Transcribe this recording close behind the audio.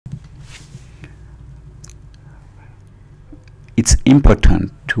it's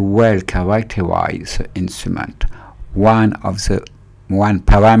important to well characterize the instrument. One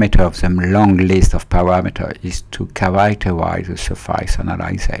parameter of the long list of parameters is to characterize the surface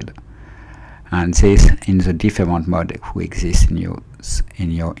analyzed, and this in the different modes who exist in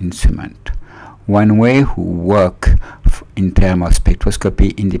your instrument. One way to work in terms of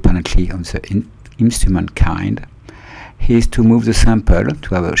spectroscopy independently of the instrument kind is to move the sample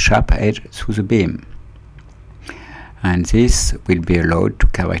to have a sharp edge through the beam, and this will be allowed to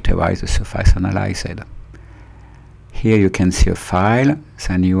characterize the surface analyzed. Here you can see a file,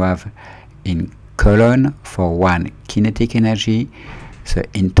 then you have in column for one kinetic energy the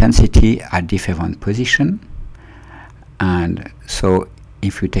intensity at different position, and so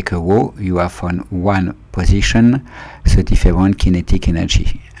if you take a row, you have on one position the different kinetic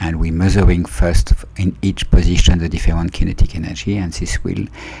energy, and we're measuring first in each position the different kinetic energy, and this will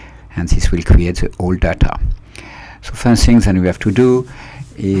create the whole data. So first thing that we have to do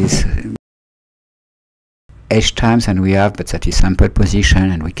is edge times, and we have, but that is sample position,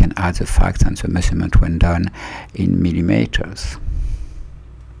 and we can add the facts and the measurement when done in millimeters.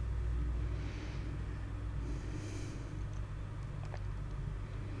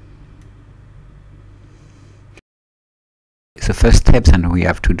 The first step that we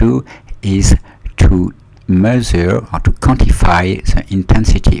have to do is to measure or to quantify the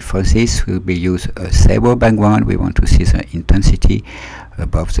intensity. For this we will use a zero background. We want to see the intensity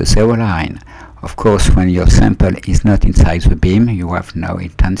above the zero line. Of course, when your sample is not inside the beam, you have no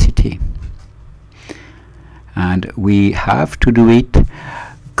intensity, and we have to do it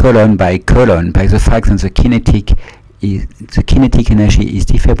column by column by the fact that the kinetic energy is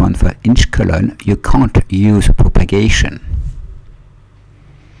different for each column. You can't use propagation.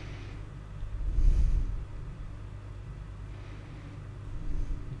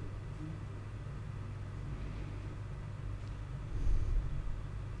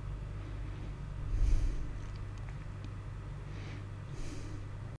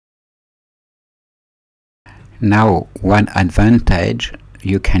 Now, one advantage,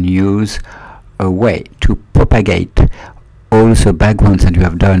 you can use a way to propagate all the backgrounds that you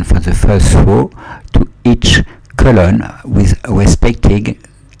have done for the first row to each column with respecting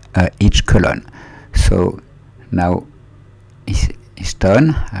each column. So now it's done.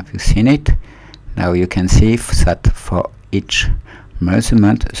 Have you seen it? Now you can see that for each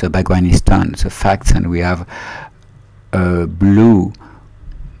measurement the background is done. The fact that we have a blue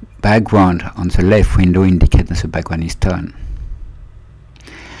background on the left window indicates that the background is done.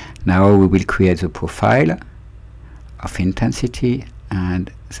 Now we will create the profile of intensity,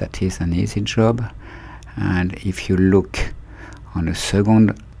 and that is an easy job. And if you look on the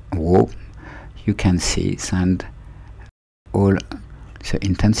second row, you can see that all the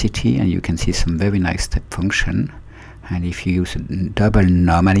intensity, and you can see some very nice step function. And if you use double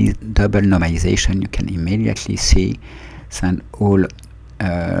normalization, you can immediately see that all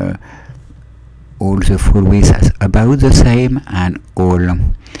the full width is about the same, and all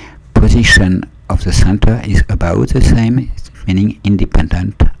position of the center is about the same, meaning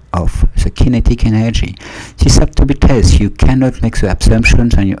independent of the kinetic energy. This has to be tested. You cannot make the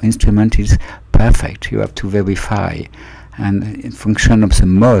assumptions and your instrument is perfect. You have to verify, and in function of the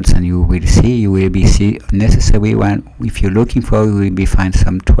modes, and you will see necessary one. If you're looking for, you will be find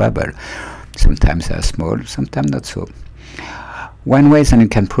some trouble. Sometimes they are small, sometimes not so. One way that you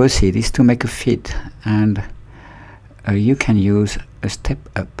can proceed is to make a fit, and you can use a step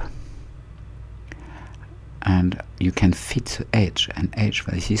up, and you can fit the edge and edge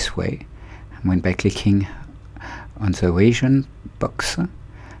by this way, when by clicking on the region box,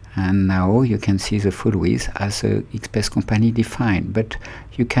 and now you can see the full width as the XPS company defined. But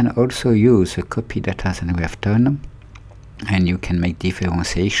you can also use the copy data that we have done, and you can make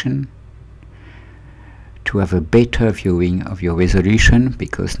differentiation to have a better viewing of your resolution,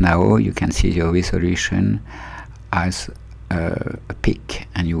 because now you can see your resolution as a peak,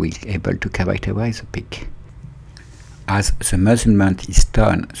 and you will be able to characterize the peak. As the measurement is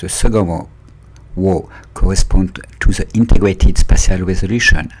done, the second row corresponds to the integrated spatial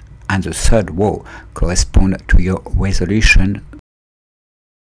resolution, and the third row corresponds to your resolution.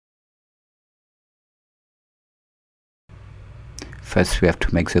 First we have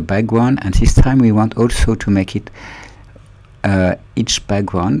to make the background, and this time we want also to make it each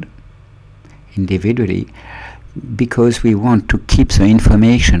background individually, because we want to keep the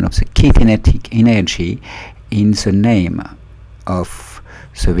information of the kinetic energy in the name of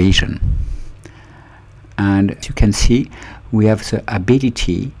the region. And as you can see, we have the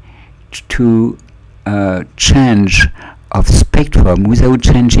ability to change of spectrum without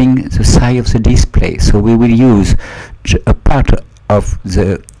changing the size of the display. So we will use a part of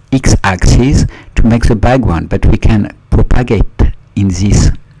the x-axis to make the background, but we can propagate in this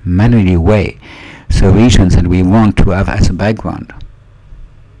manually way the regions that we want to have as a background.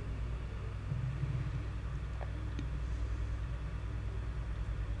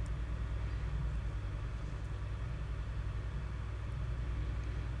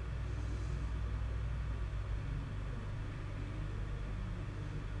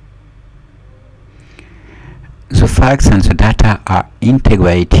 The facts and the data are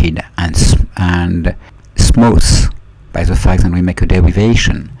integrated and smooth by the fact that we make a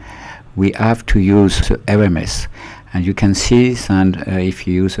derivation. We have to use the RMS, and you can see that if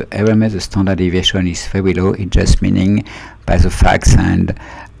you use the RMS, the standard deviation is very low. It's just meaning by the facts and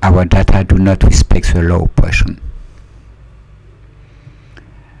our data do not respect the low portion.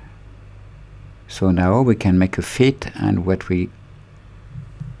 So now we can make a fit, and what we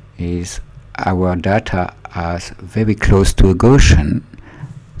is our data as very close to a Gaussian,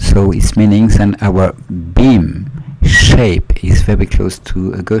 so it's meaning that our beam shape is very close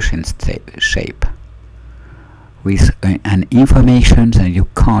to a Gaussian shape with an information that you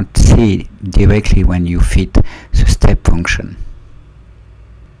can't see directly when you fit the step function.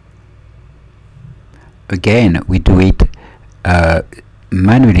 Again, we do it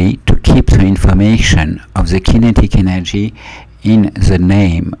manually to keep the information of the kinetic energy in the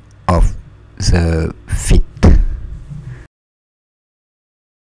name of the fit.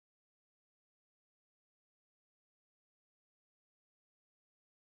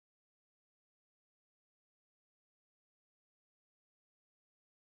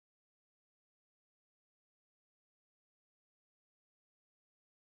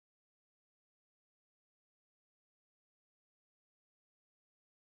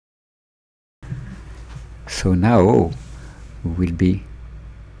 So now we will be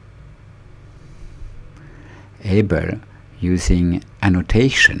able, using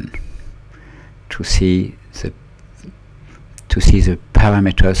annotation, to see the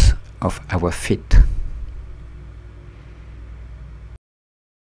parameters of our fit.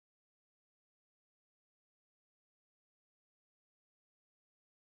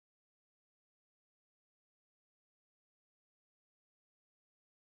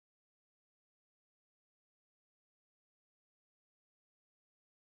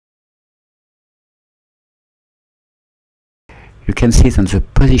 You can see that the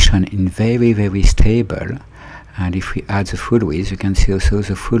position is very stable, and if we add the full width, you can see also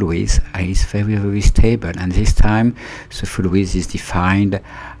the full width is very stable, and this time the full width is defined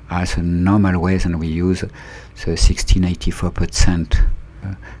as a normal way, and we use the 1684%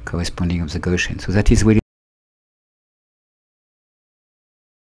 corresponding of the Gaussian. So that is really.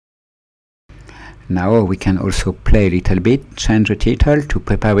 Now we can also play a little bit, change the title to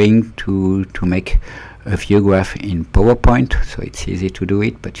preparing to make a view graph in PowerPoint. So it's easy to do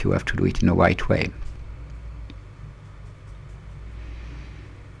it, but you have to do it in the right way.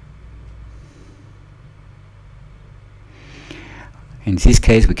 In this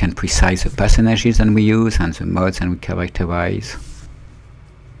case, we can precise the percentages that we use and the modes that we characterize.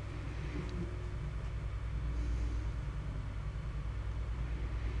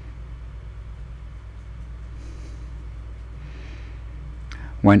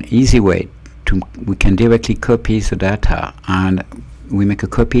 One easy way we can directly copy the data, and we make a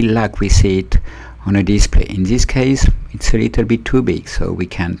copy like we see it on a display. In this case, it's a little bit too big, so we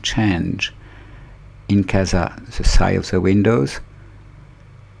can change in Casa the size of the windows,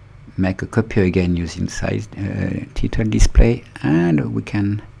 make a copy again using size title display, and we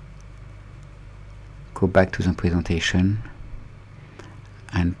can go back to the presentation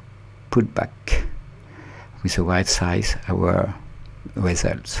and put back with the right size our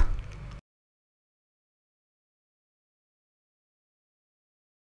results.